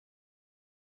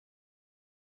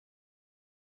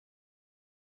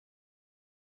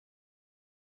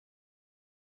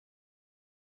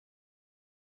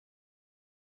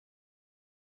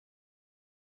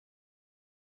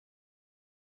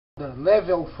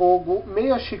Leve ao fogo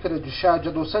meia xícara de chá de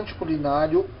adoçante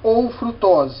culinário ou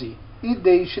frutose e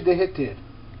deixe derreter.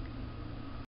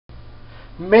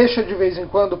 Mexa de vez em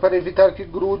quando para evitar que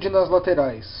grude nas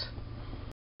laterais.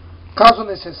 Caso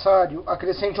necessário,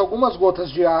 acrescente algumas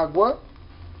gotas de água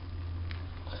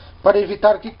para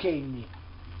evitar que queime.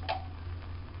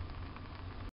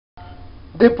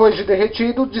 Depois de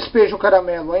derretido, despeje o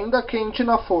caramelo ainda quente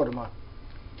na forma.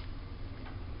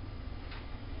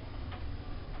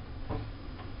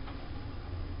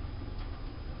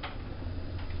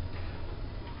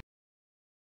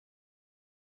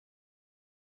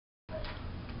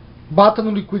 Bata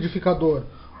no liquidificador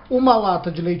uma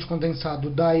lata de leite condensado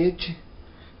diet,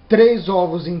 3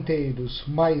 ovos inteiros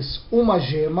mais uma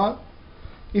gema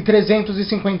e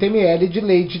 350 ml de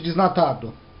leite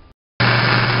desnatado.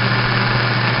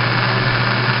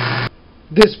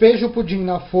 Despeje o pudim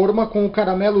na forma com o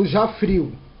caramelo já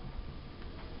frio.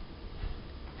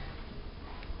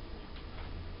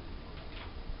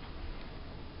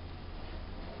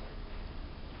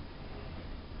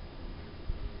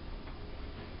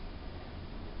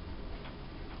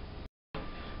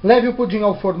 Leve o pudim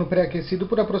ao forno pré-aquecido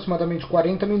por aproximadamente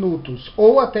 40 minutos,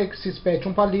 ou até que se espete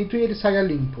um palito e ele saia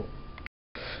limpo.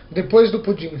 Depois do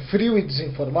pudim frio e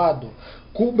desenformado,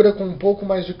 cubra com um pouco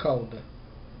mais de calda.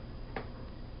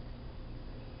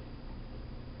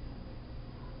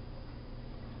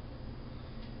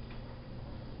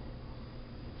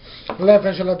 Leve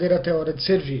à geladeira até a hora de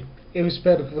servir. Eu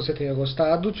espero que você tenha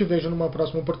gostado. Te vejo numa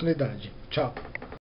próxima oportunidade. Tchau.